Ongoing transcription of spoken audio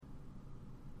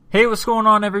Hey, what's going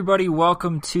on, everybody?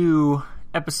 Welcome to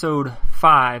episode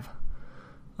 5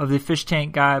 of the Fish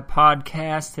Tank Guy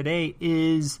podcast. Today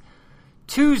is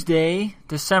Tuesday,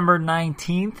 December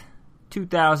 19th,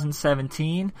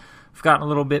 2017. I've gotten a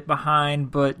little bit behind,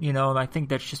 but, I think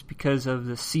that's just because of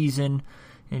the season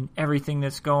and everything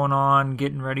that's going on,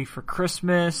 getting ready for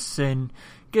Christmas and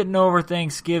getting over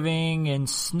Thanksgiving and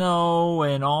snow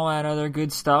and all that other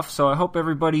good stuff. So I hope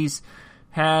everybody's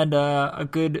had a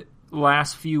good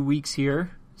last few weeks here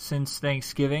since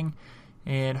Thanksgiving,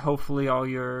 and hopefully all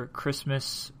your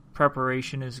Christmas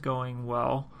preparation is going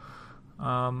well.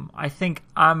 I think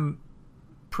I'm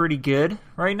pretty good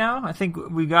right now. I think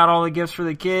we got all the gifts for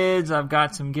the kids. I've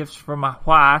got some gifts for my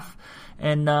wife,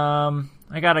 and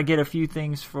I got to get a few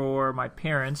things for my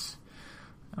parents.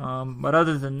 But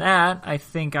other than that, I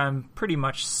think I'm pretty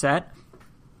much set.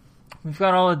 We've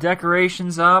got all the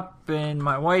decorations up, and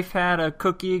my wife had a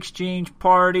cookie exchange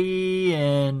party,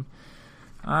 and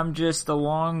I'm just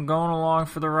going along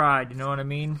for the ride, you know what I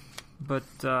mean? But,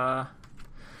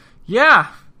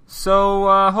 yeah,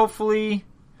 so hopefully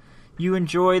you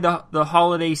enjoy the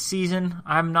holiday season.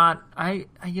 I'm not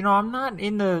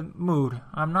in the mood.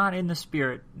 I'm not in the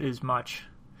spirit as much,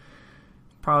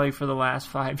 probably for the last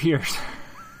 5 years.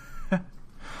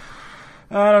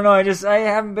 I don't know, I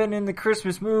haven't been in the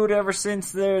Christmas mood ever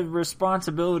since the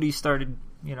responsibilities started,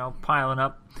 piling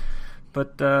up.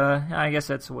 But, I guess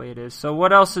that's the way it is. So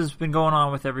what else has been going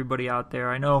on with everybody out there?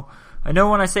 I know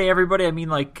when I say everybody, I mean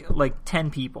like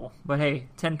 10 people. But hey,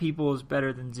 10 people is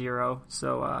better than 0.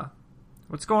 So,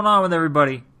 what's going on with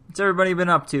everybody? What's everybody been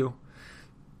up to?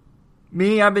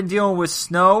 Me, I've been dealing with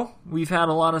snow. We've had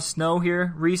a lot of snow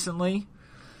here recently.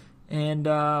 And,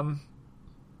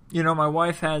 my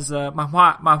wife has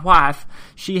my wife.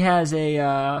 She has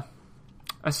a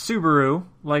Subaru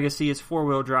Legacy. It's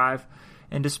 4-wheel drive,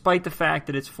 and despite the fact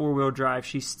that it's 4-wheel drive,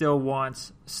 she still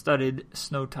wants studded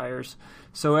snow tires.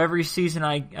 So every season,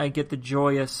 I get the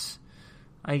joyous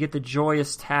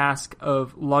task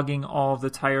of lugging all of the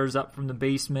tires up from the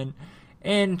basement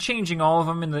and changing all of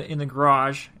them in the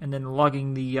garage, and then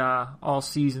lugging the all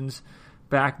seasons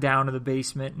back down to the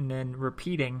basement, and then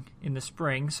repeating in the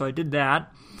spring. So I did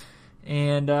that.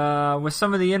 And with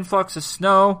some of the influx of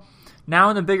snow, now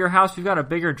in the bigger house, we've got a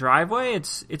bigger driveway.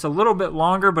 It's a little bit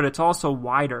longer, but it's also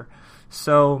wider.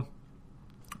 So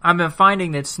I've been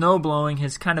finding that snow blowing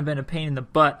has kind of been a pain in the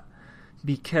butt,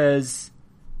 because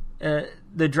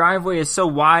the driveway is so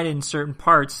wide in certain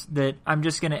parts that I'm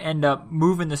just going to end up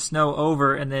moving the snow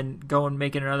over and then go and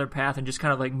making another path and just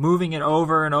kind of like moving it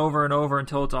over and over and over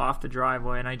until it's off the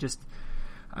driveway. And I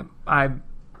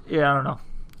don't know.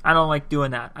 I don't like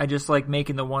doing that. I just like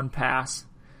making the one pass,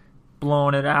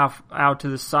 blowing it out to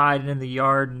the side and in the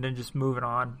yard, and then just moving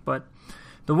on. But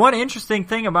the one interesting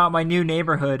thing about my new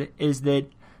neighborhood is that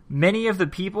many of the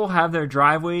people have their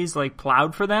driveways like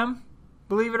plowed for them,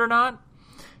 believe it or not.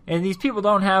 And these people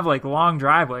don't have like long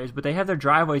driveways, but they have their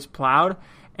driveways plowed,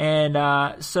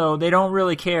 and so they don't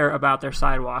really care about their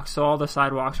sidewalks. So all the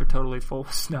sidewalks are totally full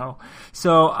of snow.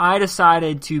 So I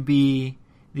decided to be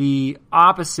the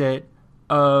opposite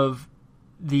of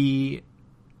the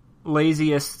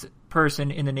laziest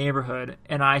person in the neighborhood,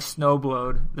 and I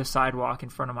snowblowed the sidewalk in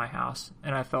front of my house,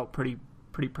 and I felt pretty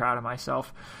proud of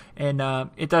myself. And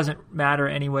it doesn't matter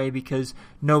anyway, because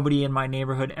nobody in my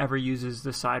neighborhood ever uses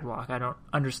the sidewalk. I don't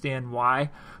understand why,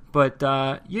 but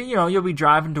you'll be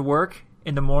driving to work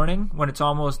in the morning when it's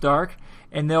almost dark,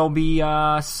 and there'll be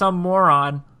some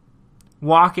moron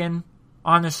walking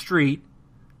on the street,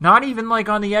 not even like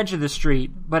on the edge of the street,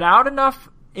 but out enough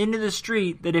into the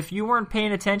street that if you weren't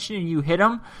paying attention and you hit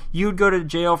them, you'd go to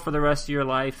jail for the rest of your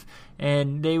life,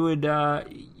 and they would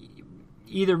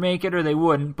either make it or they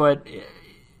wouldn't. But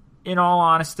in all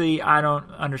honesty, I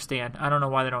don't understand. I don't know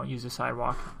why they don't use the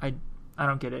sidewalk. I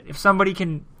don't get it. If somebody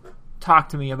can talk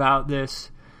to me about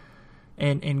this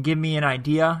and give me an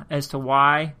idea as to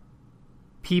why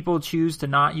people choose to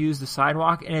not use the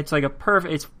sidewalk, and it's like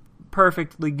it's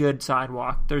perfectly good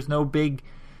sidewalk. There's no big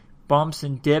bumps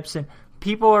and dips, and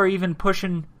people are even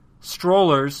pushing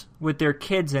strollers with their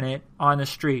kids in it on the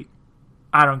street.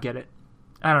 I don't get it.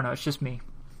 I don't know. It's just me.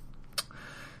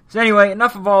 So anyway,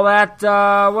 enough of all that.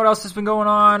 What else has been going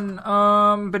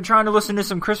on? Been trying to listen to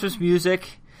some Christmas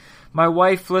music. My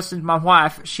wife,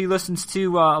 she listens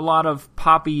to a lot of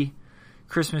poppy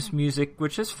Christmas music,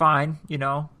 which is fine,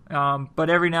 but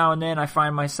every now and then I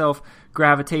find myself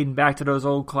gravitating back to those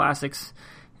old classics.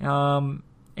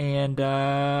 And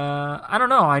I don't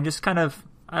know,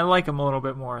 I like them a little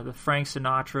bit more. The Frank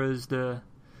Sinatra's, the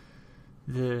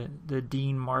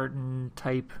Dean Martin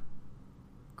type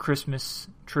Christmas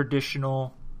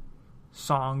traditional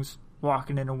songs,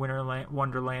 walking in a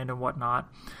wonderland and whatnot.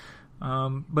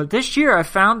 But this year I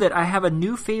found that I have a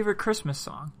new favorite Christmas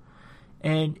song.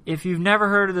 And if you've never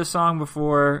heard of the song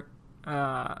before,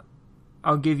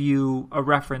 I'll give you a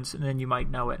reference and then you might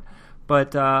know it.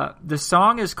 But the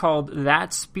song is called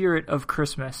That Spirit of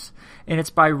Christmas, and it's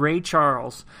by Ray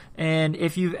Charles. And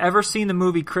if you've ever seen the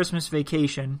movie Christmas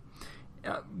Vacation,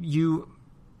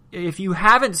 if you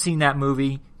haven't seen that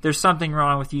movie, there's something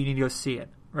wrong with you. You need to go see it,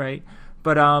 right?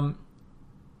 But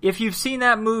if you've seen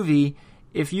that movie,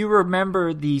 if you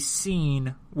remember the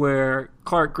scene where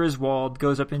Clark Griswold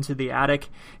goes up into the attic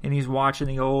and he's watching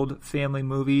the old family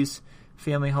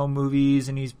home movies,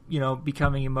 and he's,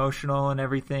 becoming emotional and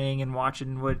everything and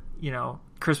watching what,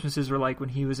 Christmases were like when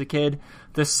he was a kid.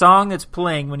 The song that's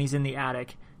playing when he's in the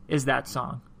attic is that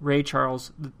song. Ray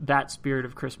Charles, That Spirit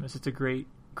of Christmas. It's a great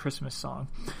Christmas song.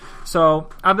 So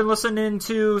I've been listening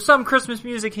to some Christmas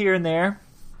music here and there.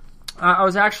 I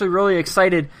was actually really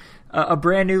excited. A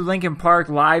brand new Linkin Park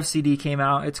live CD came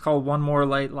out. It's called One More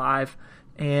Light Live,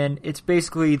 and it's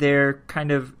basically their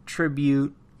kind of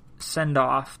tribute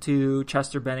send-off to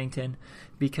Chester Bennington,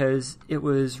 because it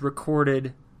was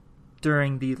recorded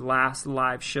during the last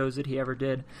live shows that he ever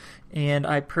did. And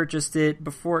I purchased it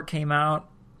before it came out.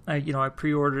 I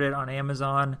pre-ordered it on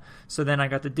Amazon, so then I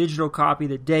got the digital copy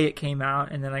the day it came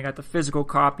out, and then I got the physical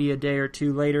copy a day or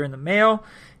two later in the mail,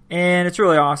 and it's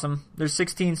really awesome. There's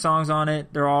 16 songs on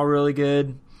it. They're all really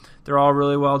good. They're all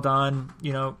really well done.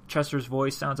 Chester's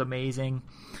voice sounds amazing.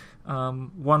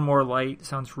 One More Light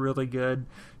sounds really good.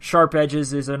 Sharp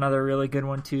Edges is another really good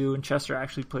one too, and Chester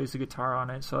actually plays the guitar on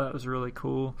it, so that was really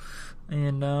cool.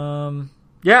 And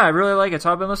I really like it.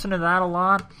 So I've been listening to that a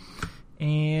lot,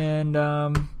 and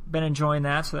been enjoying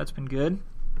that, so that's been good.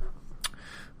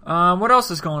 What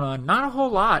else is going on? Not a whole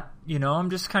lot. I'm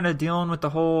just kind of dealing with the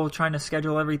whole trying to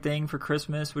schedule everything for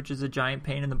Christmas, which is a giant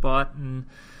pain in the butt, and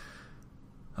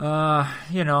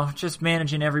just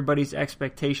managing everybody's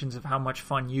expectations of how much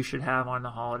fun you should have on the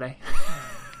holiday.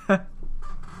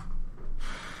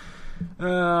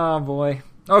 Oh, boy.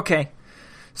 Okay.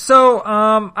 So,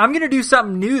 I'm going to do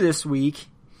something new this week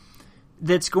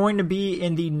that's going to be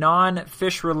in the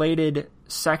non-fish related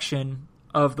section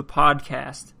of the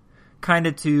podcast, kind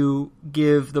of to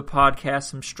give the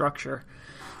podcast some structure.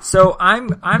 So,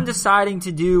 I'm deciding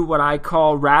to do what I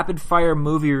call rapid fire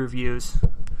movie reviews.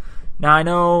 Now, I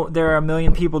know there are a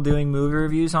million people doing movie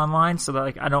reviews online, so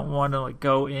that, I don't want to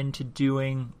go into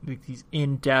doing these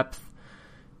in-depth,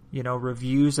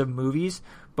 reviews of movies,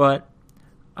 but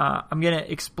I'm going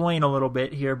to explain a little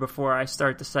bit here before I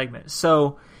start the segment.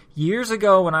 So, years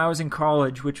ago when I was in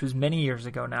college, which was many years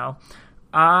ago now,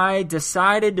 I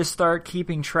decided to start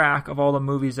keeping track of all the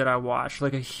movies that I watched,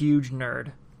 like a huge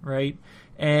nerd, right?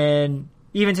 And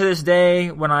even to this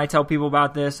day, when I tell people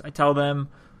about this, I tell them,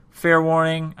 fair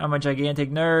warning, I'm a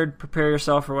gigantic nerd. Prepare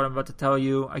yourself for what I'm about to tell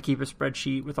you. I keep a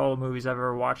spreadsheet with all the movies I've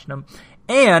ever watched them.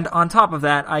 And on top of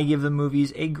that, I give the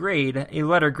movies a grade, a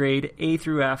letter grade, A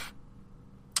through F.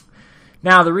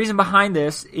 Now, the reason behind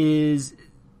this is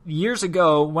years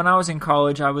ago, when I was in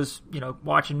college, I was,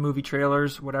 watching movie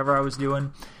trailers, whatever I was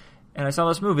doing, and I saw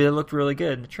this movie that looked really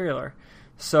good in the trailer.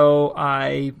 So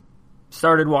I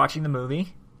started watching the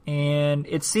movie, and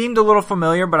it seemed a little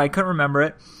familiar, but I couldn't remember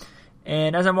it.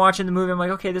 And as I'm watching the movie, I'm like,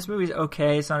 okay, this movie's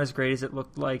okay. It's not as great as it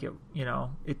looked like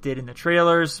it did in the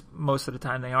trailers. Most of the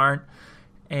time they aren't.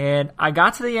 And I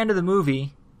got to the end of the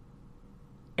movie,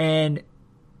 and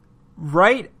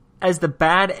right as the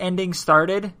bad ending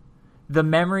started, the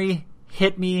memory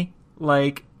hit me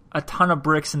like a ton of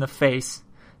bricks in the face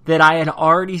that I had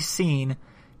already seen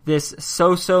this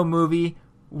so-so movie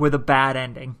with a bad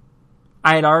ending.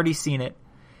 I had already seen it,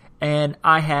 and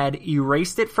I had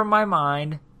erased it from my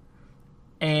mind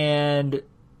and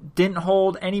didn't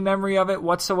hold any memory of it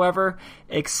whatsoever,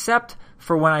 except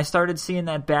for when I started seeing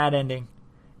that bad ending.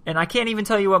 And I can't even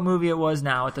tell you what movie it was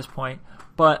now at this point,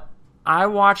 but I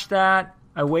watched that.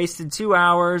 I wasted 2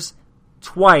 hours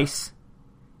twice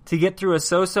to get through a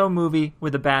so-so movie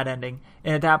with a bad ending.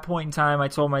 And at that point in time, I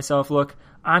told myself, look,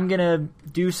 I'm going to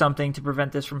do something to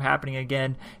prevent this from happening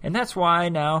again. And that's why I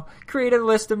now create a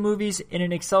list of movies in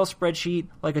an Excel spreadsheet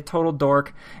like a total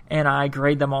dork, and I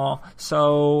grade them all.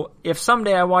 So if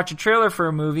someday I watch a trailer for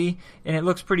a movie and it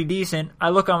looks pretty decent, I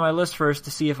look on my list first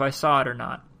to see if I saw it or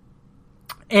not.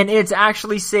 And it's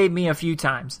actually saved me a few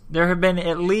times. There have been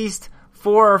at least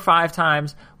 4 or 5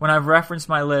 times when I've referenced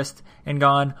my list and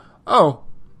gone, oh,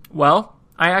 well,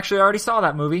 I actually already saw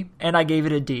that movie, and I gave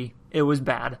it a D. It was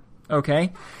bad.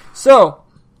 Okay? So,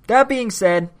 that being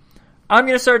said, I'm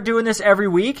going to start doing this every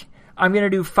week. I'm going to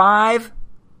do 5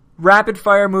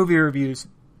 rapid-fire movie reviews.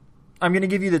 I'm going to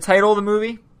give you the title of the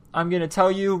movie, I'm going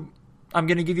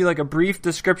to give you like a brief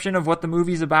description of what the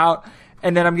movie's about,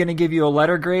 and then I'm going to give you a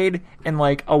letter grade and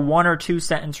like a 1 or 2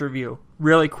 sentence review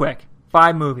really quick.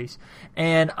 5 movies.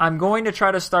 And I'm going to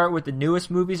try to start with the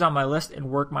newest movies on my list and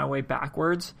work my way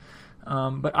backwards.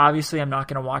 But obviously I'm not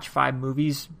going to watch 5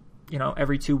 movies,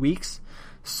 every 2 weeks.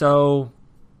 So,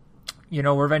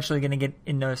 we're eventually going to get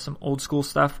into some old school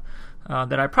stuff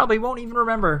that I probably won't even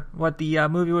remember what the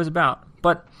movie was about.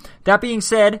 But that being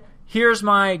said, here's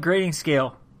my grading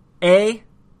scale. A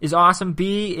is awesome.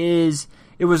 B is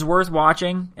it was worth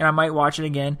watching, and I might watch it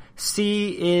again.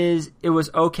 C is it was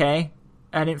okay.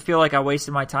 I didn't feel like I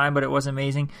wasted my time, but it was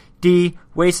amazing. D,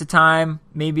 waste of time,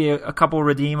 maybe a couple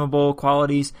redeemable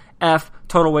qualities. F,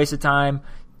 total waste of time.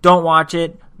 Don't watch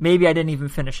it. Maybe I didn't even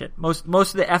finish it. Most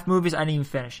of the F movies I didn't even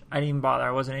finish. I didn't even bother.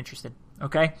 I wasn't interested.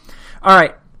 Okay? All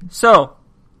right. So,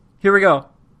 here we go. I'm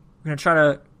going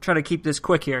to try to keep this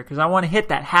quick here because I want to hit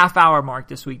that half-hour mark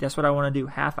this week. That's what I want to do,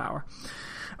 half hour.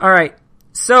 All right.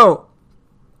 So,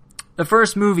 the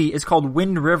first movie is called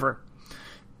Wind River.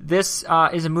 This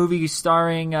is a movie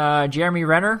starring Jeremy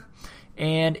Renner,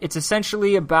 and it's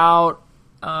essentially about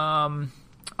a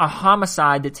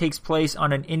homicide that takes place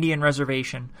on an Indian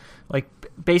reservation, like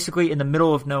basically in the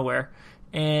middle of nowhere.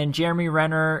 And Jeremy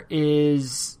Renner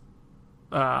is,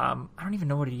 I don't even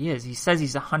know what he is. He says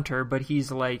he's a hunter, but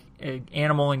he's like an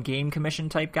animal and game commission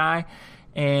type guy.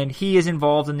 And he is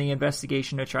involved in the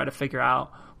investigation to try to figure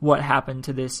out what happened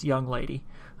to this young lady.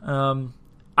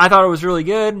 I thought it was really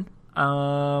good.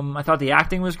 I thought the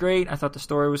acting was great. I thought the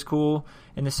story was cool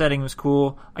and the setting was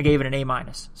cool. I gave it an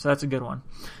A-, so that's a good one.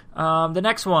 The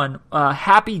next one,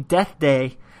 Happy Death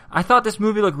Day. I thought this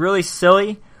movie looked really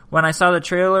silly when I saw the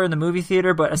trailer in the movie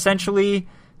theater, but essentially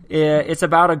it's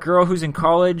about a girl who's in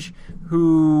college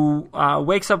who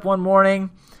wakes up one morning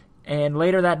and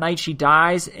later that night she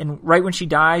dies, and right when she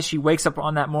dies she wakes up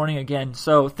on that morning again.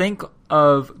 So think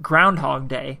of Groundhog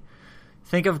Day.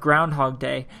 Think of Groundhog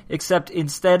Day, except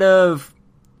instead of,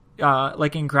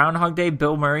 like in Groundhog Day,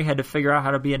 Bill Murray had to figure out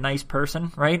how to be a nice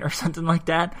person, right? Or something like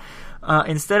that.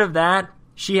 Instead of that,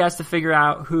 she has to figure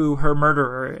out who her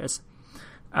murderer is.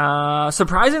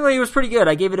 Surprisingly, it was pretty good.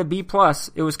 I gave it a B+.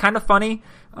 It was kind of funny.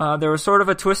 There was sort of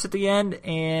a twist at the end,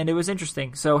 and it was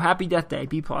interesting. So, Happy Death Day,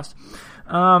 B+.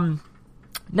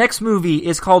 Next movie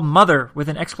is called Mother, with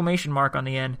an exclamation mark on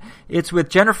the end. It's with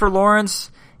Jennifer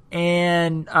Lawrence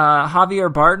and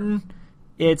Javier Bardem.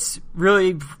 It's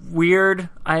really weird.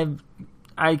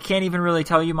 I can't even really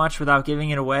tell you much without giving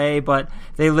it away, but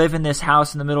they live in this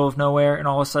house in the middle of nowhere, and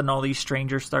all of a sudden all these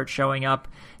strangers start showing up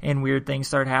and weird things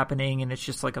start happening, and it's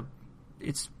just like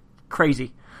it's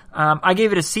crazy. I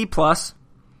gave it a C+.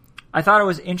 I thought it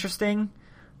was interesting.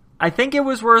 I think it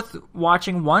was worth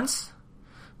watching once,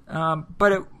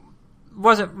 but it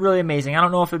wasn't really amazing. I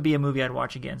don't know if it'd be a movie I'd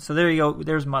watch again. So there you go.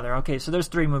 There's Mother. Okay, so there's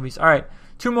 3 movies. All right,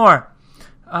 2 more.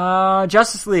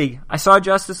 Justice League. I saw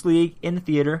Justice League in the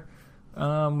theater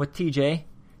with TJ,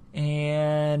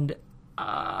 and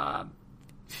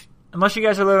unless you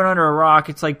guys are living under a rock,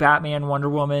 it's like Batman, Wonder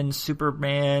Woman,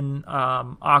 Superman,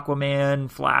 Aquaman,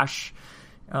 Flash,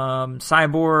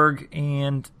 Cyborg,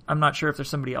 and I'm not sure if there's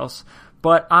somebody else.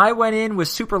 But I went in with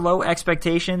super low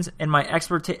expectations, and my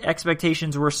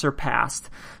expectations were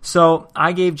surpassed. So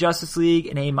I gave Justice League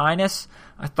an A-.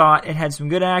 I thought it had some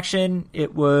good action.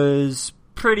 It was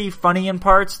pretty funny in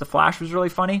parts. The Flash was really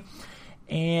funny.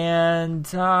 And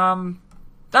I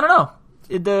don't know.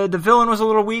 The villain was a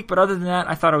little weak, but other than that,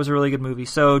 I thought it was a really good movie.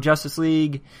 So Justice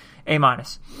League, A-.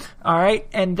 All right,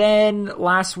 and then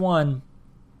last one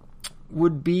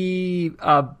would be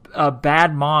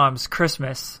Bad Moms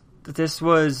Christmas. There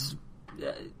was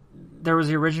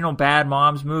the original Bad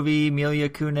Moms movie, Mila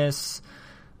Kunis,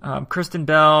 Kristen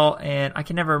Bell, and I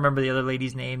can never remember the other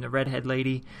lady's name, the redhead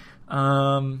lady.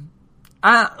 I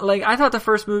thought the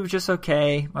first movie was just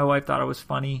okay. My wife thought it was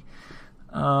funny.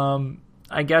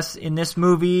 I guess in this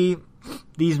movie,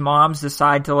 these moms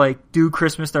decide to do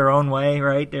Christmas their own way,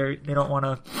 right? They don't want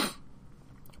to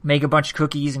make a bunch of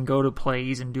cookies and go to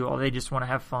plays and do all. They just want to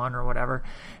have fun or whatever.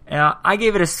 I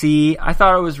gave it a C. I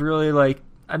thought it was really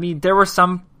there were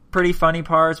some pretty funny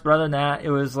parts, but other than that, it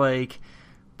was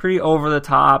pretty over the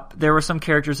top. There were some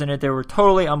characters in it that were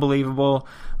totally unbelievable.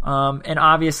 And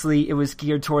obviously it was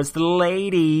geared towards the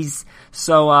ladies,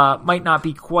 so might not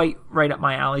be quite right up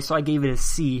my alley, so I gave it a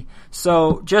C.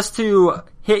 So just to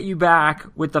hit you back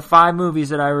with the 5 movies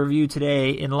that I reviewed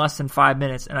today in less than 5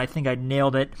 minutes, and I think I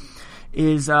nailed it,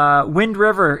 is Wind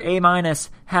River, A-,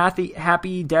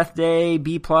 Happy Death Day,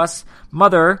 B+,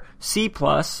 Mother, C+,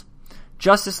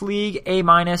 Justice League,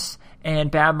 A-,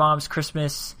 and Bad Moms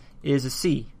Christmas is a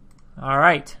C. All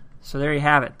right. So there you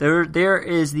have it. There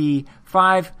is the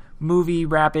 5 movie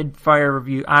rapid fire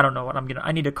review. I don't know what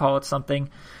I need to call it something.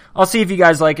 I'll see if you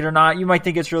guys like it or not. You might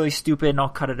think it's really stupid and I'll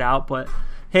cut it out, but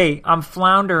hey, I'm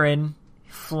floundering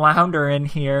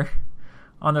here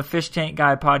on the Fish Tank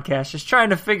Guy podcast, just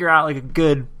trying to figure out like a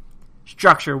good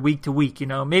structure week to week,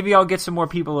 Maybe I'll get some more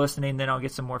people listening, then I'll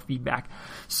get some more feedback.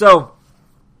 So,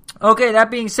 okay,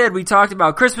 that being said, we talked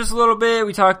about Christmas a little bit.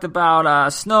 We talked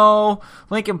about snow,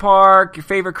 Linkin Park, your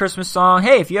favorite Christmas song.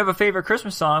 Hey, if you have a favorite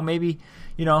Christmas song, maybe,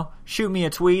 shoot me a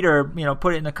tweet or,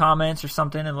 put it in the comments or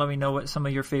something and let me know what some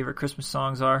of your favorite Christmas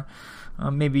songs are.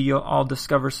 Maybe I'll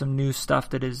discover some new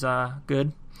stuff that is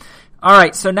good. All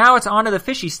right, so now it's on to the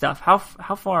fishy stuff. How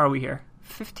far are we here?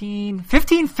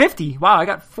 15:50. Wow, I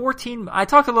got 14. I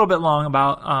talked a little bit long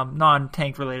about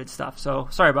non-tank related stuff, so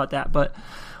sorry about that, but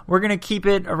we're going to keep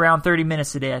it around 30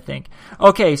 minutes today, I think.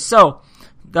 Okay, so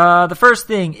the first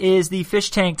thing is the fish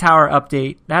tank tower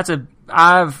update.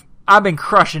 I've been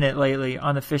crushing it lately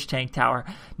on the fish tank tower.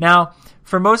 Now,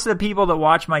 for most of the people that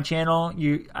watch my channel,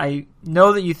 I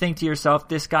know that you think to yourself,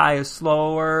 this guy is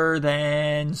slower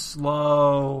than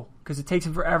slow because it takes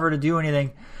him forever to do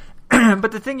anything.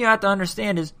 But the thing you have to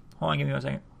understand is, hold on, give me 1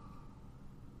 second.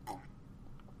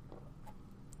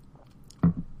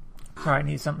 Sorry, I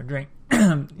need something to drink.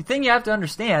 The thing you have to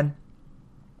understand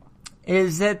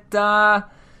is that,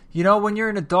 when you're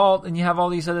an adult and you have all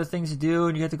these other things to do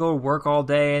and you have to go to work all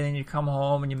day and then you come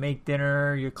home and you make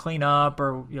dinner, you clean up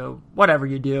or, whatever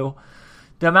you do,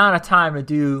 the amount of time to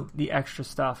do the extra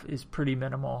stuff is pretty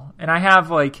minimal. And I have,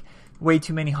 way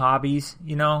too many hobbies,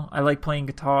 I like playing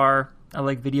guitar. I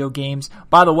like video games.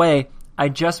 By the way, I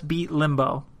just beat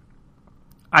Limbo.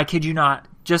 I kid you not.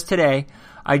 Just today,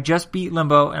 I just beat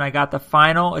Limbo and I got the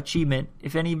final achievement.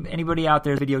 If anybody out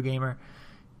there is a video gamer,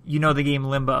 you know the game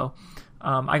Limbo.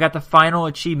 I got the final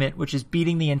achievement, which is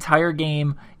beating the entire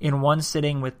game in one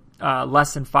sitting with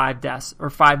less than 5 deaths, or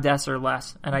 5 deaths or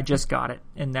less, and I just got it,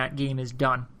 and that game is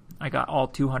done. I got all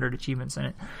 200 achievements in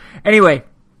it. Anyway,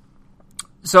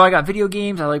 so I got video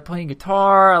games, I like playing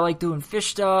guitar, I like doing fish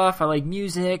stuff, I like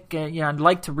music, I'd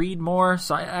like to read more,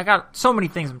 so I got so many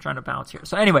things I'm trying to balance here.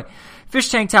 So anyway, fish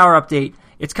tank tower update,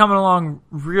 it's coming along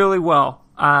really well.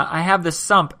 I have the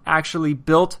sump actually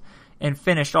built and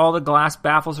finished. All the glass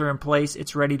baffles are in place,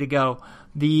 it's ready to go.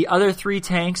 The other 3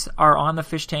 tanks are on the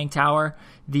fish tank tower.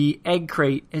 The egg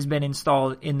crate has been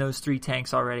installed in those 3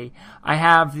 tanks already. I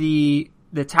have the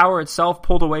tower itself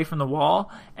pulled away from the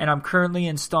wall, and I'm currently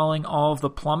installing all of the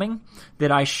plumbing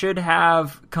that I should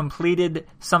have completed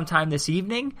sometime this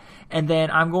evening, and then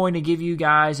I'm going to give you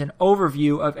guys an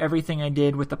overview of everything I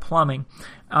did with the plumbing.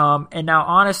 And now,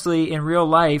 honestly, in real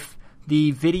life,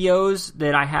 the videos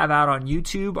that I have out on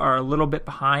YouTube are a little bit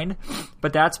behind,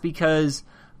 but that's because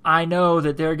I know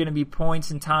that there are going to be points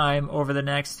in time over the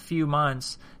next few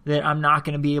months that I'm not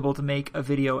going to be able to make a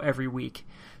video every week.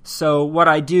 So what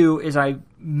I do is I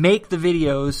make the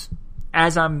videos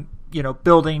as I'm,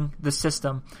 building the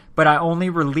system, but I only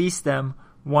release them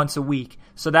once a week.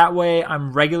 So that way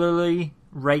I'm regularly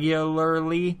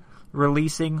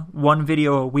releasing 1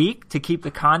 video a week to keep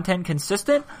the content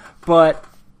consistent, but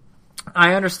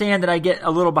I understand that I get a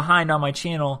little behind on my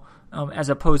channel as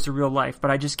opposed to real life,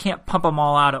 but I just can't pump them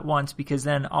all out at once because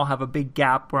then I'll have a big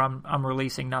gap where I'm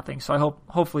releasing nothing. So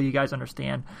hopefully you guys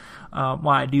understand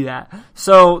why I do that.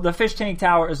 So the fish tank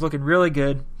tower is looking really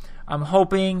good. I'm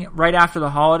hoping right after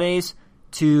the holidays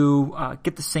to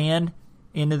get the sand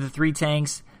into the 3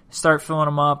 tanks, start filling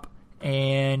them up,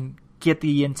 and get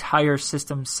the entire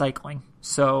system cycling.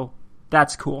 So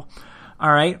that's cool.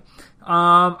 All right.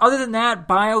 Other than that,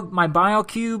 my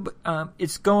BioCube,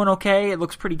 it's going okay. It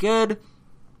looks pretty good.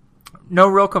 No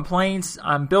real complaints.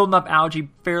 I'm building up algae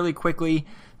fairly quickly.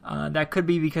 That could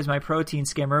be because my protein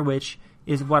skimmer, which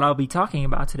is what I'll be talking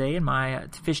about today in my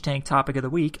fish tank topic of the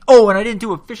week. Oh, and I didn't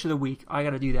do a fish of the week. I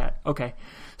got to do that. Okay.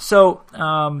 So,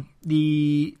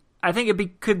 I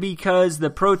think could be because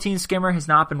the protein skimmer has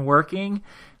not been working.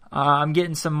 I'm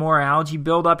getting some more algae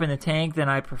buildup in the tank than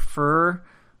I prefer.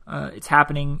 It's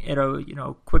happening at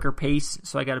a quicker pace,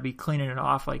 so I got to be cleaning it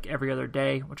off like every other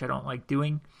day, which I don't like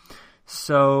doing.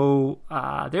 So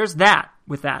there's that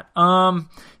with that.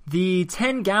 The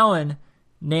 10-gallon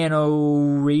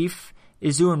nano reef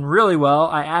is doing really well.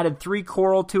 I added 3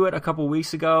 coral to it a couple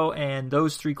weeks ago, and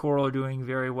those 3 coral are doing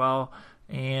very well.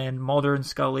 And Mulder and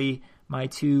Scully, my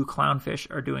 2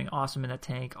 clownfish, are doing awesome in the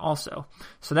tank also.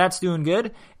 So that's doing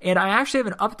good. And I actually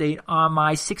have an update on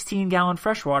my 16-gallon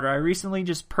freshwater. I recently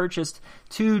just purchased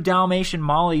 2 Dalmatian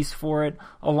mollies for it,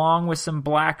 along with some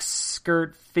black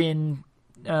skirt tetras,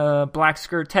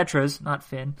 not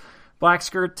fin, black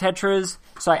skirt tetras.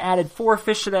 So I added 4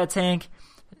 fish to that tank.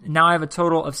 Now I have a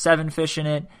total of 7 fish in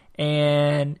it,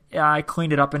 and I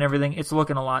cleaned it up and everything. It's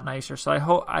looking a lot nicer.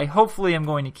 So I hopefully am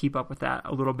going to keep up with that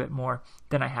a little bit more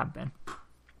than I have been.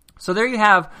 So there you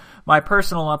have my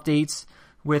personal updates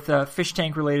with fish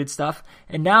tank related stuff.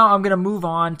 And now I'm going to move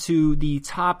on to the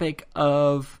topic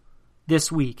of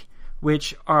this week,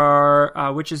 which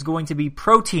is going to be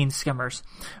protein skimmers.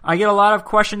 I get a lot of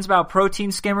questions about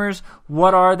protein skimmers.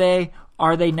 What are they?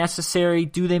 Are they necessary?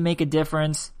 Do they make a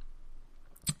difference?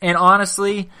 And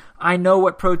honestly, I know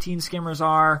what protein skimmers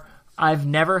are. I've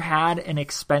never had an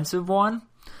expensive one,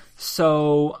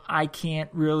 so I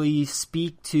can't really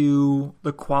speak to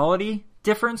the quality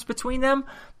difference between them.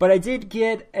 But I did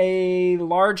get a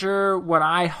larger, what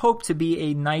I hope to be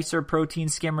a nicer protein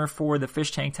skimmer for the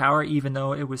fish tank tower, even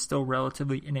though it was still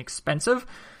relatively inexpensive.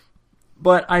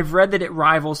 But I've read that it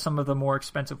rivals some of the more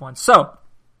expensive ones. So,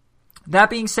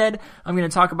 that being said, I'm going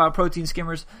to talk about protein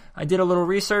skimmers. I did a little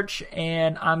research,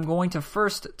 and I'm going to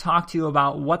first talk to you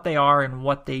about what they are and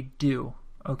what they do.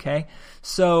 Okay?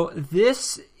 So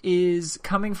this is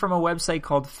coming from a website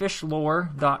called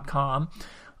fishlore.com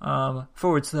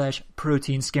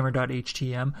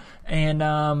 /proteinskimmer.htm.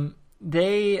 And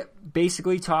they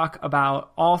basically talk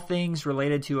about all things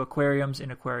related to aquariums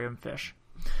and aquarium fish.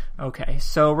 Okay,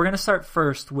 so we're going to start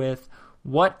first with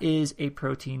what is a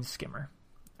protein skimmer.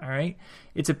 All right.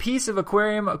 It's a piece of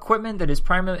aquarium equipment that is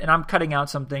primarily, and I'm cutting out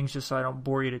some things just so I don't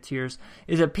bore you to tears,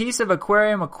 is a piece of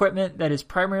aquarium equipment that is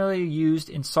primarily used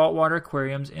in saltwater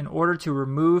aquariums in order to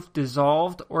remove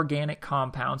dissolved organic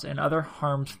compounds and other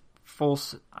harmful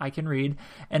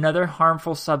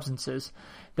substances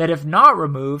that, if not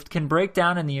removed, can break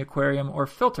down in the aquarium or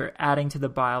filter, adding to the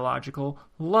biological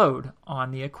load on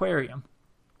the aquarium.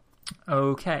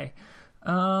 Okay.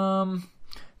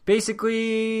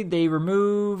 Basically, they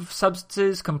remove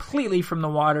substances completely from the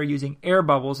water using air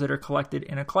bubbles that are collected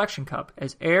in a collection cup.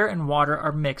 As air and water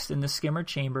are mixed in the skimmer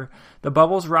chamber, the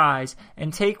bubbles rise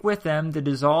and take with them the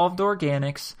dissolved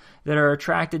organics that are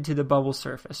attracted to the bubble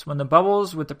surface. When the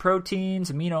bubbles with the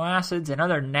proteins, amino acids, and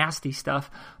other nasty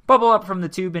stuff bubble up from the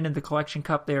tube into the collection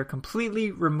cup, they are completely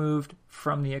removed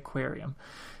from the aquarium.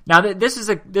 Now, this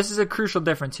is a crucial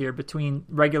difference here between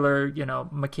regular,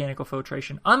 mechanical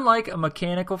filtration. Unlike a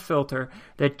mechanical filter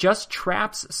that just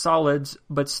traps solids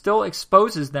but still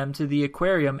exposes them to the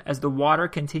aquarium as the water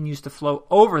continues to flow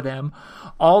over them,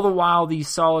 all the while these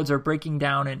solids are breaking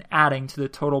down and adding to the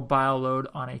total bio load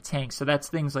on a tank. So that's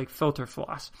things like filter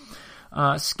floss.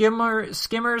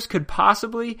 Skimmers could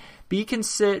possibly be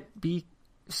considered.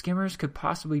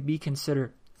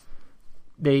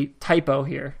 They typo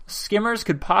here. Skimmers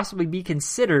could possibly be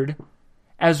considered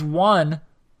as one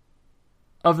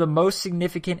of the most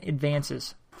significant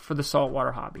advances for the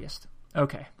saltwater hobbyist.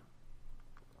 Okay.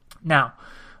 Now,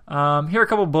 here are a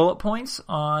couple bullet points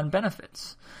on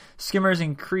benefits. Skimmers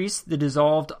increase the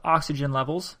dissolved oxygen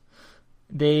levels.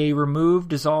 They remove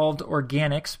dissolved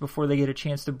organics before they get a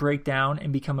chance to break down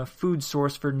and become a food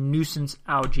source for nuisance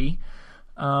algae.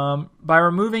 By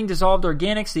removing dissolved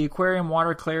organics, the aquarium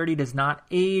water clarity does not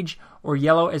age or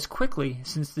yellow as quickly,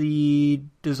 since the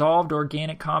dissolved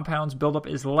organic compounds buildup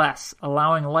is less,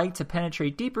 allowing light to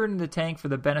penetrate deeper into the tank for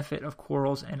the benefit of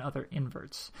corals and other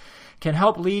inverts. Can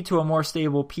help lead to a more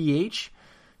stable pH,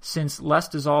 since less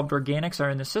dissolved organics are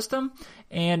in the system,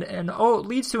 and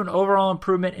leads to an overall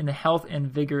improvement in the health and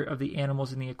vigor of the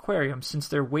animals in the aquarium, since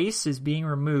their waste is being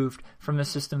removed from the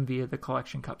system via the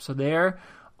collection cup. So there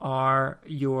are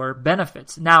your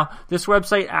benefits. Now, this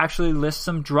website actually lists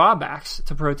some drawbacks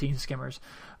to protein skimmers.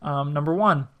 Number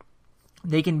one,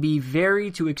 they can be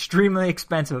very to extremely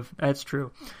expensive. That's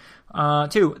true.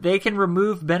 2, they can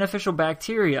remove beneficial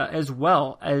bacteria as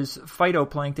well as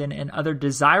phytoplankton and other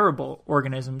desirable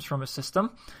organisms from a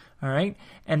system. All right.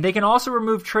 And they can also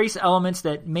remove trace elements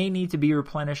that may need to be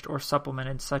replenished or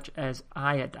supplemented, such as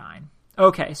iodine.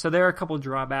 Okay, so there are a couple of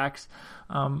drawbacks.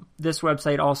 This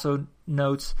website also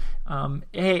notes,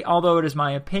 hey, although it is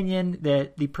my opinion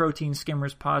that the protein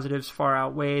skimmer's positives far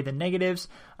outweigh the negatives,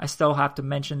 I still have to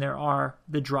mention there are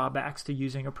the drawbacks to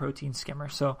using a protein skimmer.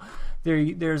 So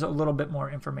there's a little bit more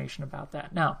information about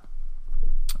that. Now,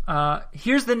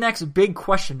 here's the next big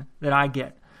question that I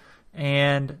get.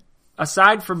 And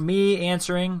aside from me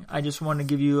answering, I just want to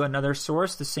give you another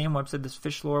source, the same website, this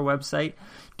Fish Lore website.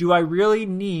 Do I really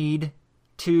need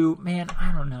to,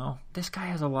 I don't know. This guy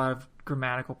has a lot of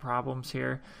grammatical problems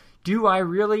here. Do I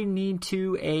really need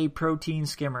a protein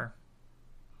skimmer?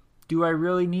 Do I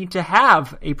really need to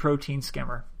have a protein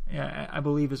skimmer? Yeah, I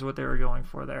believe is what they were going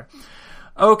for there.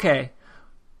 Okay,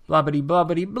 Blah-bitty,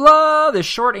 blah-bitty, blah. The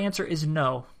short answer is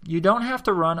no. You don't have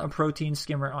to run a protein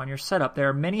skimmer on your setup. There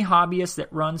are many hobbyists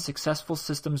that run successful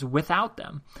systems without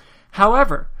them.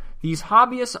 However, these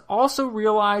hobbyists also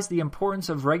realize the importance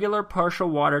of regular partial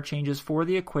water changes for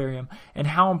the aquarium and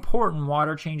how important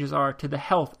water changes are to the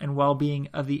health and well-being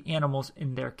of the animals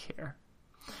in their care.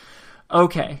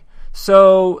 Okay,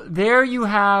 so there you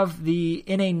have the,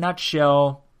 in a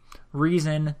nutshell,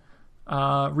 reasons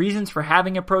for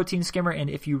having a protein skimmer and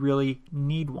if you really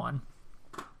need one.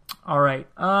 All right.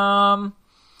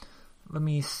 Let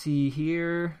me see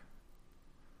here.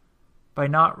 By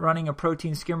not running a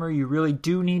protein skimmer, you really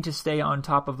do need to stay on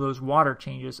top of those water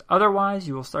changes. Otherwise,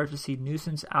 you will start to see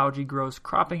nuisance algae growths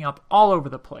cropping up all over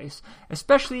the place,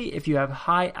 especially if you have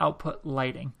high output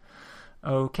lighting.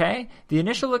 Okay, the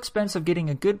initial expense of getting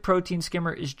a good protein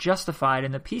skimmer is justified,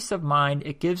 and the peace of mind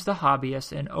it gives the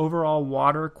hobbyist and overall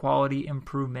water quality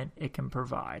improvement it can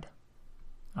provide.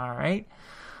 All right.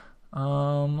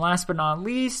 Last but not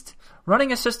least,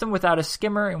 running a system without a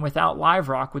skimmer and without live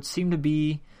rock would seem to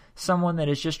be someone that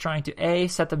is just trying to A,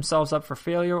 set themselves up for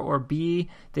failure, or B,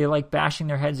 they like bashing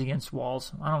their heads against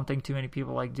walls. I don't think too many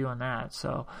people like doing that.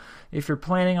 So if you're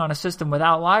planning on a system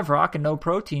without live rock and no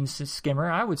protein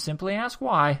skimmer, I would simply ask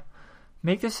why.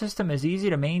 Make the system as easy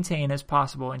to maintain as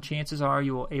possible, and chances are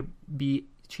you will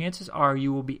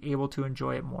be able to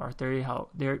enjoy it more. There you go.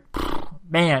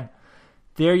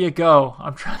 There you go.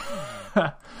 I'm trying.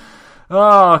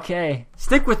 Oh, okay.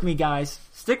 Stick with me, guys.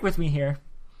 Stick with me here.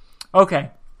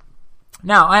 Okay.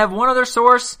 Now, I have one other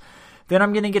source. Then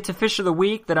I'm going to get to Fish of the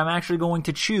Week that I'm actually going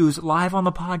to choose live on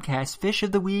the podcast. Fish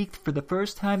of the Week for the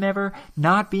first time ever,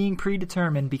 not being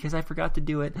predetermined because I forgot to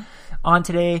do it on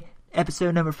today,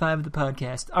 episode number 5 of the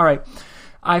podcast. All right.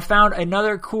 I found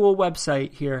another cool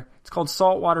website here. It's called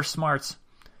Saltwater Smarts.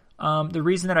 The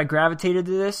reason that I gravitated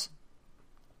to this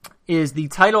is the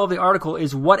title of the article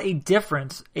is What a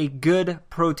Difference a Good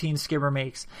Protein Skimmer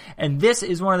Makes. And this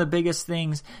is one of the biggest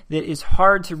things that is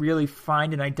hard to really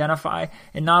find and identify,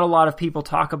 and not a lot of people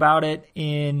talk about it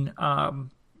in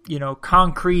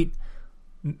concrete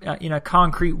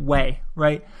way,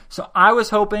 right? So I was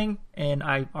hoping, and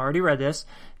I already read this,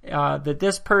 that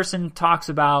this person talks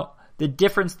about the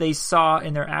difference they saw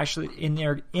in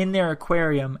their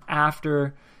aquarium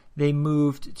after they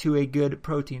moved to a good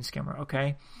protein skimmer,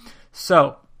 okay?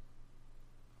 So,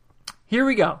 here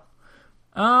we go.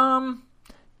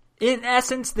 In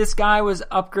essence, this guy was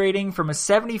upgrading from a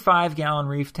 75-gallon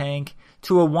reef tank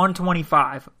to a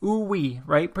 125. Ooh-wee,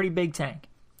 right? Pretty big tank.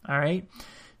 All right?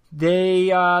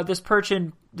 This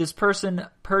person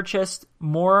purchased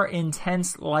more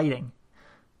intense lighting,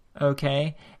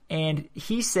 okay? And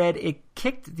he said it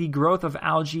kicked the growth of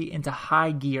algae into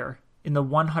high gear in the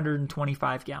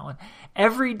 125-gallon.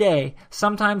 Every day,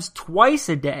 sometimes twice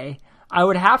a day, I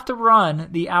would have to run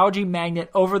the algae magnet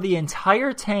over the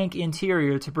entire tank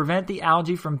interior to prevent the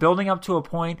algae from building up to a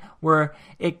point where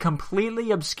it completely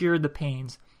obscured the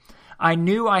panes. I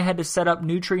knew I had to set up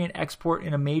nutrient export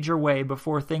in a major way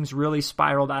before things really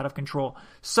spiraled out of control.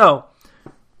 So,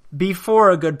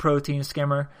 before a good protein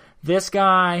skimmer, this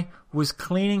guy was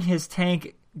cleaning his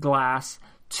tank glass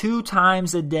 2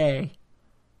 times a day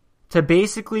to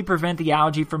basically prevent the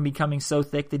algae from becoming so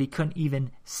thick that he couldn't even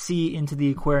see into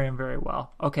the aquarium very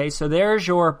well. Okay, so there's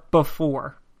your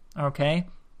before. Okay.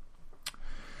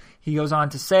 He goes on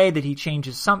to say that he changed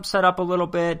his sump setup a little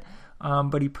bit,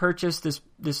 but he purchased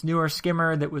this newer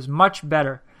skimmer that was much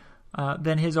better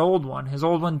than his old one. His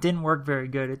old one didn't work very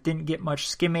good. It didn't get much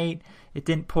skimmate. It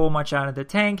didn't pull much out of the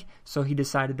tank, so he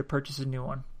decided to purchase a new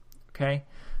one. Okay,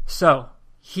 so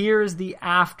here's the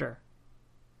after.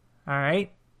 All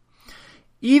right.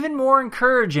 Even more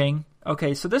encouraging,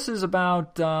 okay, so this is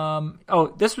about,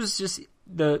 this was just,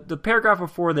 the paragraph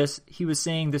before this, he was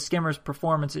saying the skimmer's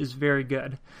performance is very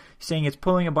good. He's saying it's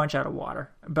pulling a bunch out of water,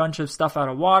 a bunch of stuff out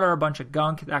of water, a bunch of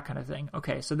gunk, that kind of thing.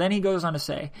 Okay, so then he goes on to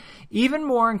say, even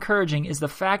more encouraging is the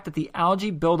fact that the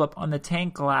algae buildup on the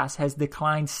tank glass has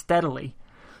declined steadily.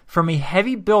 From a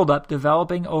heavy buildup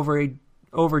developing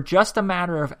over just a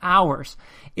matter of hours,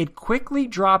 it quickly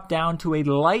dropped down to a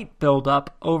light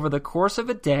buildup over the course of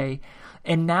a day,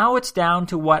 and now it's down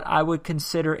to what I would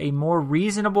consider a more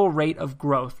reasonable rate of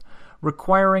growth,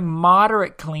 requiring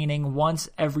moderate cleaning once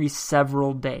every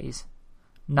several days.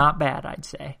 Not bad, I'd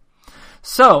say.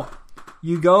 So,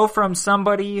 you go from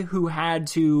somebody who had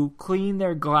to clean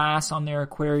their glass on their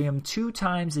aquarium 2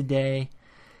 times a day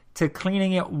to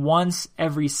cleaning it once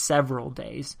every several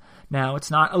days. Now,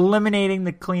 it's not eliminating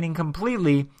the cleaning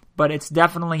completely, but it's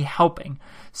definitely helping.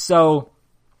 So,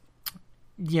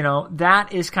 that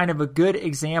is kind of a good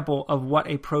example of what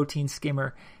a protein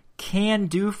skimmer can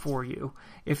do for you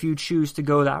if you choose to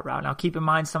go that route. Now, keep in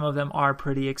mind, some of them are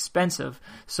pretty expensive.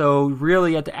 So really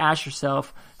you have to ask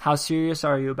yourself, how serious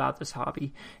are you about this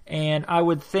hobby? And I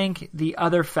would think the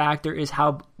other factor is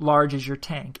how large is your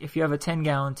tank. If you have a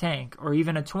 10-gallon tank or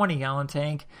even a 20-gallon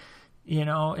tank,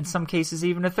 in some cases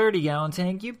even a 30-gallon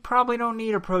tank, you probably don't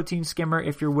need a protein skimmer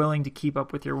if you're willing to keep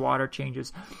up with your water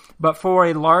changes. But for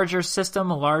a larger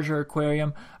system, a larger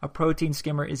aquarium, a protein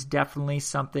skimmer is definitely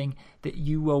something that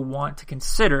you will want to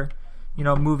consider,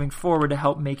 moving forward to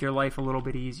help make your life a little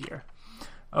bit easier.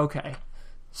 Okay,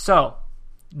 so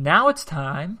now it's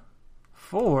time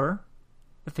for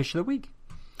the fish of the week.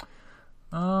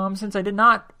 Since I did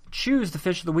not choose the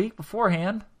fish of the week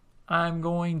beforehand, I'm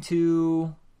going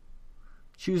to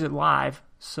choose it live,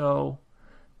 so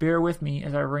bear with me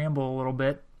as I ramble a little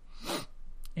bit.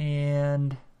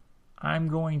 And I'm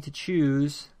going to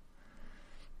choose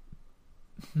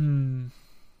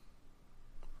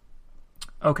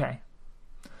okay.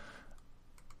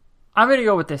 I'm going to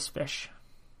go with this fish.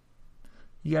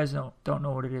 You guys don't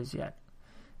know what it is yet.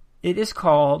 It is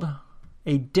called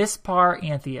a Dispar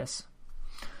anthias.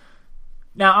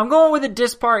 Now, I'm going with a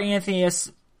Dispar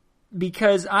anthias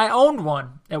because I owned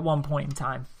one at one point in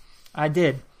time. I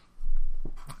did.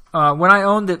 When I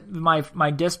owned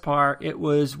my Dispar, it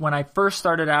was when I first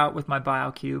started out with my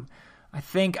BioCube. I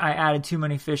think I added too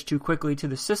many fish too quickly to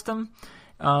the system,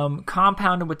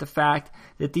 compounded with the fact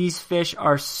that these fish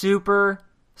are super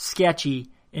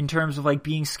sketchy in terms of like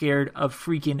being scared of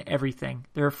freaking everything.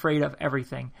 They're afraid of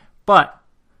everything. But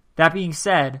that being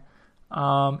said,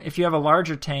 if you have a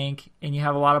larger tank and you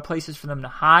have a lot of places for them to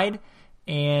hide,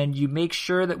 and you make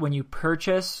sure that when you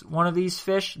purchase one of these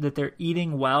fish that they're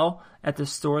eating well at the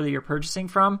store that you're purchasing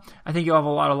from, I think you'll have a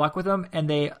lot of luck with them, and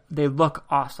they look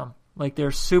awesome. Like,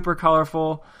 they're super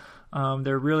colorful.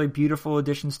 They're really beautiful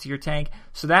additions to your tank.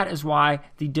 So that is why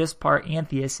the Dispar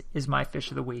anthias is my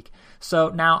fish of the week. So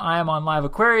now I am on Live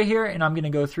Aquaria here, and I'm going to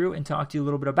go through and talk to you a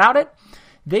little bit about it.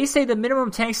 They say the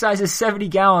minimum tank size is 70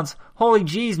 gallons. Holy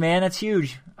jeez, man, that's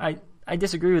huge. I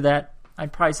disagree with that.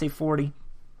 I'd probably say 40.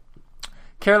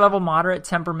 Care level moderate,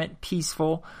 temperament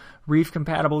peaceful, reef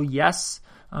compatible, yes.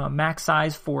 Max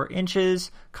size 4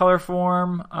 inches. Color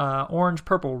form orange,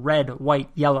 purple, red, white,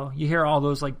 yellow. You hear all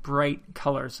those like bright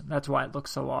colors. That's why it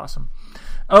looks so awesome.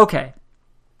 Okay,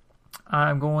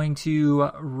 I'm going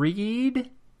to read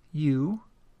you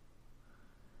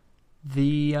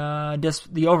the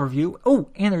overview. Oh,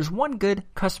 and there's one good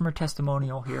customer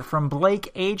testimonial here from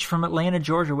Blake H. from Atlanta,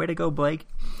 Georgia. Way to go, Blake.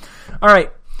 All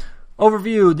right.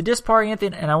 Overview, the Dispar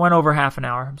anthias, and I went over half an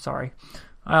hour. I'm sorry.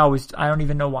 I don't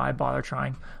even know why I bother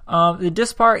trying. The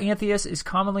Dispar anthias is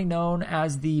commonly known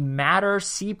as the madder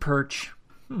sea perch.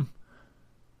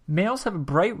 Males have a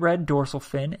bright red dorsal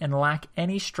fin and lack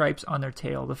any stripes on their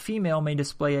tail. The female may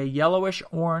display a yellowish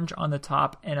orange on the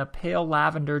top and a pale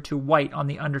lavender to white on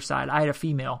the underside. I had a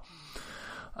female.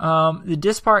 The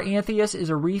Dispar anthias is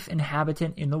a reef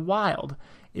inhabitant in the wild.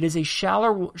 It is a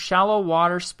shallow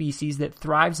water species that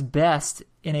thrives best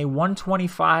in a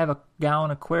 125-gallon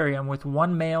aquarium with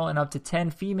one male and up to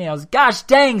 10 females. Gosh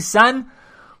dang, son!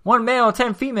 One male,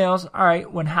 10 females. All right,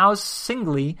 when housed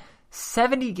singly,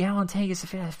 70-gallon tank is,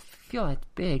 I feel that's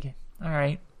big. All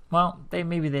right, well,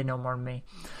 maybe they know more than me.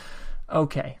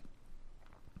 Okay.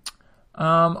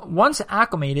 Once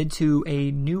acclimated to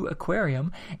a new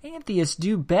aquarium, anthias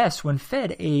do best when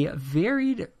fed a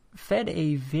varied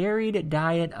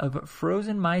diet of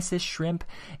frozen mysis shrimp,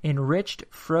 enriched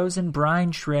frozen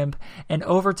brine shrimp, and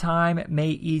over time may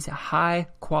eat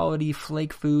high-quality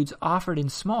flake foods offered in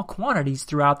small quantities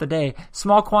throughout the day.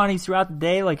 Small quantities throughout the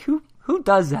day? Like, who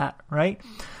does that, right?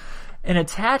 An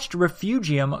attached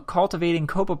refugium cultivating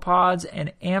copepods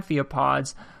and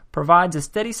amphipods provides a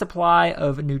steady supply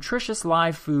of nutritious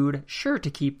live food, sure to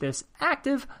keep this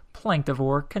active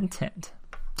planktivore content.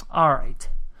 All right.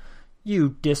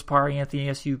 You Dispar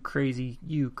anthias, you crazy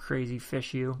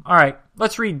fish, you. All right,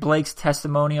 let's read Blake's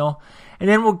testimonial, and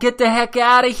then we'll get the heck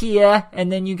out of here,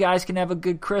 and then you guys can have a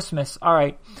good Christmas. All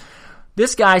right.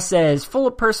 This guy says, full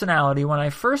of personality. When I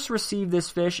first received this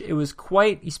fish, it was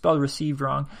quite, he spelled received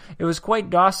wrong. It was quite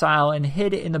docile and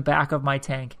hid in the back of my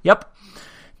tank. Yep.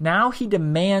 Now he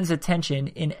demands attention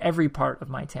in every part of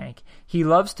my tank. He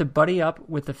loves to buddy up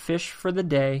with the fish for the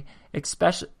day,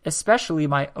 especially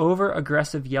my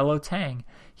over-aggressive yellow tang.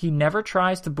 He never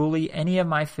tries to bully any of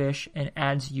my fish and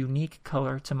adds unique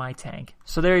color to my tank.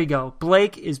 So there you go.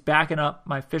 Blake is backing up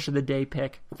my fish of the day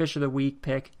pick, fish of the week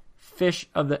pick, fish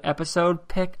of the episode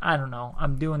pick. I don't know.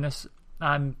 I'm doing this.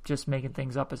 I'm just making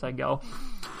things up as I go.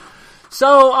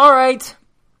 So, all right.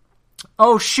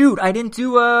 Oh, shoot. I didn't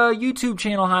do a YouTube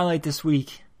channel highlight this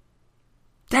week.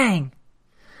 Dang.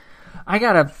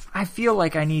 I feel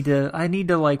like I need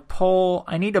to poll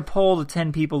the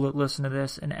 10 people that listen to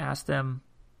this and ask them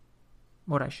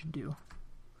what I should do.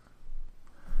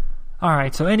 All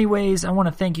right, so anyways, I want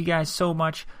to thank you guys so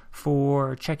much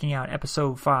for checking out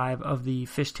episode 5 of the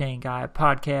Fish Tank Guy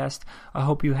podcast. I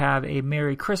hope you have a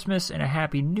Merry Christmas and a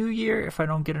Happy New Year if I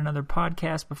don't get another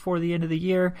podcast before the end of the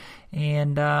year.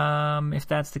 And if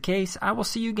that's the case, I will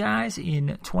see you guys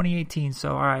in 2018.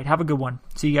 So, all right, have a good one.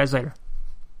 See you guys later.